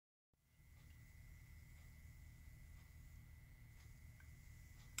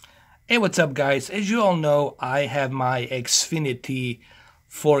Hey, what's up guys? As you all know, I have my Xfinity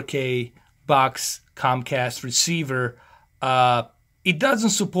 4K box Comcast receiver. It doesn't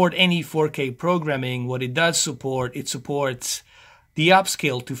support any 4K programming. What it does support, it supports the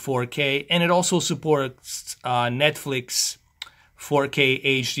upscale to 4K, and it also supports Netflix 4K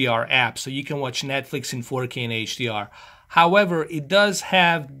HDR app, so you can watch Netflix in 4K and HDR. However, it does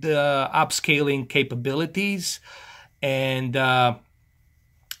have the upscaling capabilities, and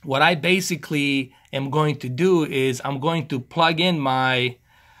what I basically am going to do is I'm going to plug in my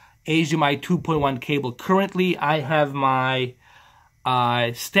HDMI 2.1 cable. Currently, I have my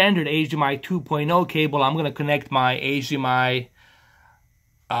standard HDMI 2.0 cable. I'm going to connect my HDMI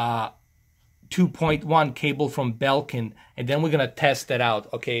 2.1 cable from Belkin, and then we're going to test that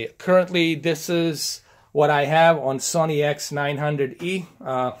out. Okay, currently this is what I have on Sony X900e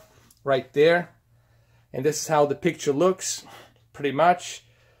right there, and this is how the picture looks pretty much.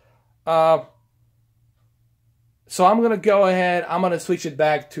 So I'm going to go ahead, I'm going to switch it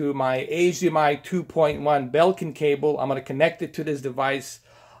back to my HDMI 2.1 Belkin cable. I'm going to connect it to this device.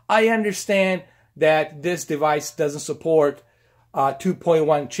 I understand that this device doesn't support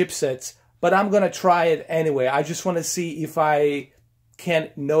 2.1 chipsets, but I'm going to try it anyway. I just want to see if I can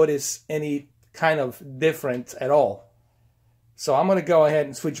notice any kind of difference at all. So I'm going to go ahead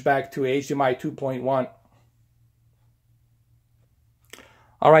and switch back to HDMI 2.1.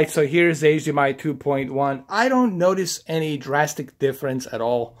 Alright, so here's HDMI 2.1. I don't notice any drastic difference at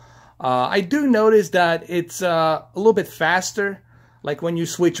all. I do notice that it's a little bit faster. Like when you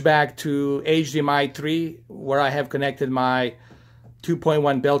switch back to HDMI 3, where I have connected my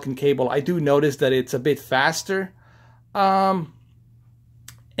 2.1 Belkin cable, I do notice that it's a bit faster. I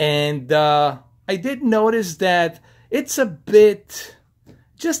did notice that it's a bit,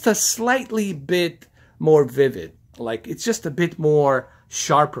 just a slightly bit more vivid. Like it's just a bit more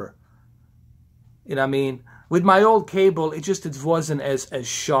sharper. You know what I mean? With my old cable, it wasn't as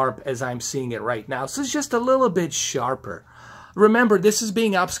sharp as I'm seeing it right now. So it's just a little bit sharper. Remember, this is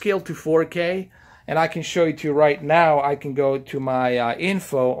being upscaled to 4K, and I can show it to you right now. I can go to my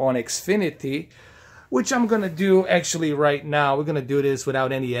info on Xfinity, which I'm going to do actually right now. We're going to do this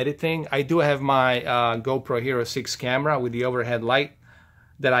without any editing. I do have my GoPro Hero 6 camera with the overhead light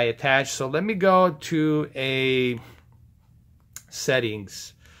that I attached. So let me go to a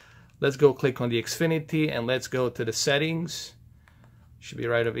settings. Let's go click on the Xfinity and let's go to the settings. Should be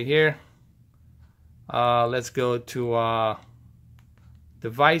right over here. Let's go to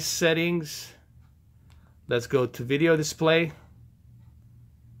device settings. Let's go to video display,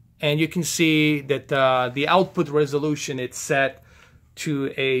 and you can see that the output resolution, it's set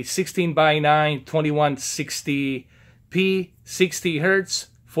to a 16:9 2160p 60 Hz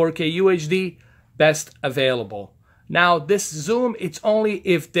 4K UHD, best available. Now this zoom, it's only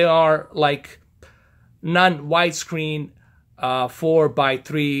if there are like non-widescreen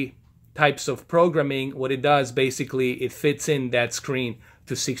 4:3 types of programming. What it does, basically, it fits in that screen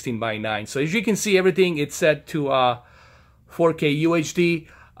to 16:9. So as you can see, everything it's set to 4K UHD.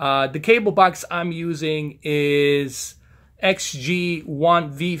 The cable box I'm using is Xg1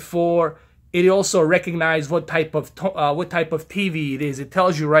 V4. It also recognizes what type of TV it is. It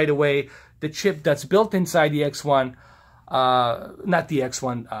tells you right away the chip that's built inside the X1, not the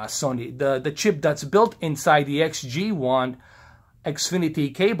X1 Sony, the chip that's built inside the Xg1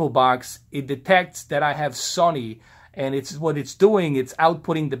 Xfinity cable box. It detects that I have Sony, and what it's doing, it's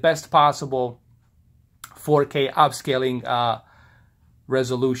outputting the best possible 4K upscaling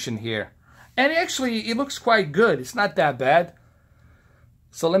resolution here. And actually, it looks quite good. It's not that bad.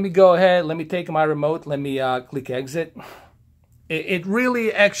 So let me go ahead, let me take my remote, let me click exit. It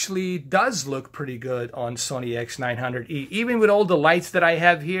really actually does look pretty good on Sony X900e. Even with all the lights that I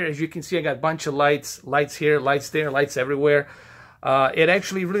have here, as you can see, I got a bunch of lights here, lights there, lights everywhere. It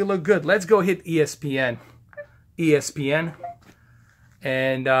actually really looked good. Let's go hit ESPN.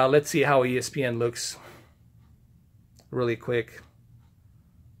 And let's see how ESPN looks really quick.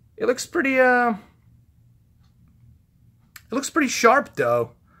 It looks pretty sharp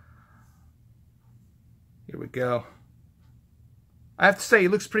though. Here we go. I have to say, it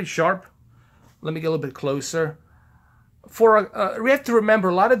looks pretty sharp. Let me get a little bit closer. We have to remember,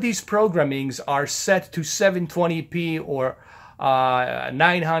 a lot of these programmings are set to 720p or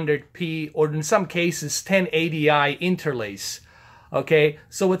 900p, or in some cases 1080i interlace. Okay,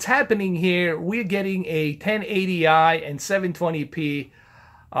 so what's happening here, we're getting a 1080i and 720p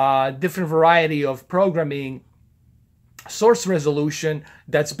different variety of programming source resolution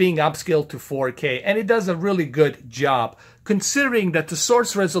that's being upscaled to 4K, and it does a really good job, considering that the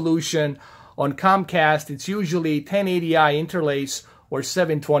source resolution on Comcast, it's usually 1080i interlace or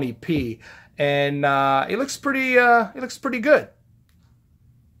 720p, and it looks pretty good.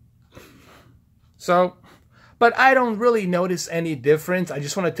 So, but I don't really notice any difference. I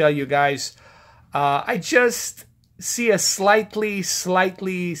just want to tell you guys, I just see a slightly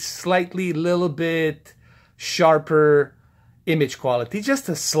little bit sharper image quality, just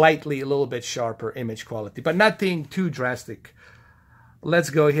a little bit sharper image quality, but nothing too drastic. Let's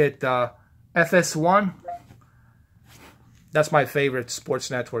go hit FS1. That's my favorite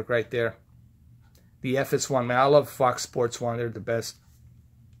sports network right there. The FS1, man. I love Fox Sports 1. They're the best.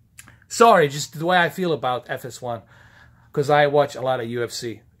 Sorry, just the way I feel about FS1, because I watch a lot of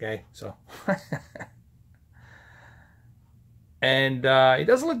UFC, okay? So, and it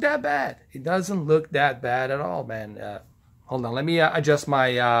doesn't look that bad. It doesn't look that bad at all, man. Hold on, let me adjust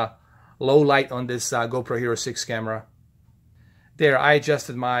my low light on this GoPro Hero 6 camera. There, I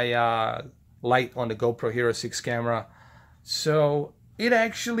adjusted my light on the GoPro Hero 6 camera. So it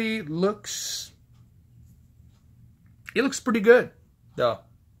actually looks, pretty good, though.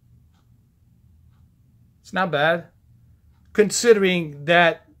 It's not bad, considering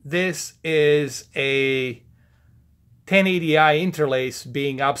that this is a 1080i interlace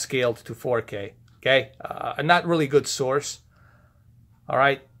being upscaled to 4K. Okay, a not really good source. All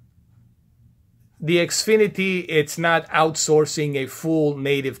right. The Xfinity, it's not outsourcing a full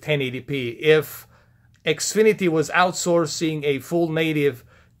native 1080p. If Xfinity was outsourcing a full native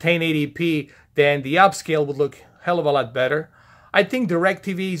 1080p, then the upscale would look a hell of a lot better. I think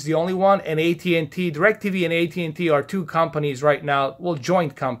DirecTV is the only one, and AT&T. DirecTV and AT&T are two companies right now, well,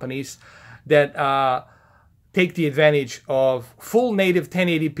 joint companies, that take the advantage of full native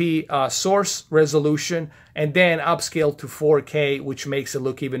 1080p source resolution and then upscale to 4K, which makes it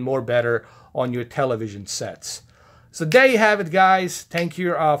look even more better on your television sets. So there you have it, guys. Thank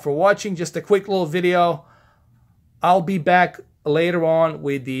you for watching. Just a quick little video. I'll be back later on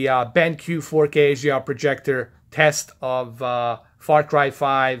with the BenQ 4K HDR projector test of Far Cry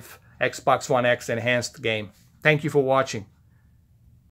 5 Xbox One X enhanced game. Thank you for watching.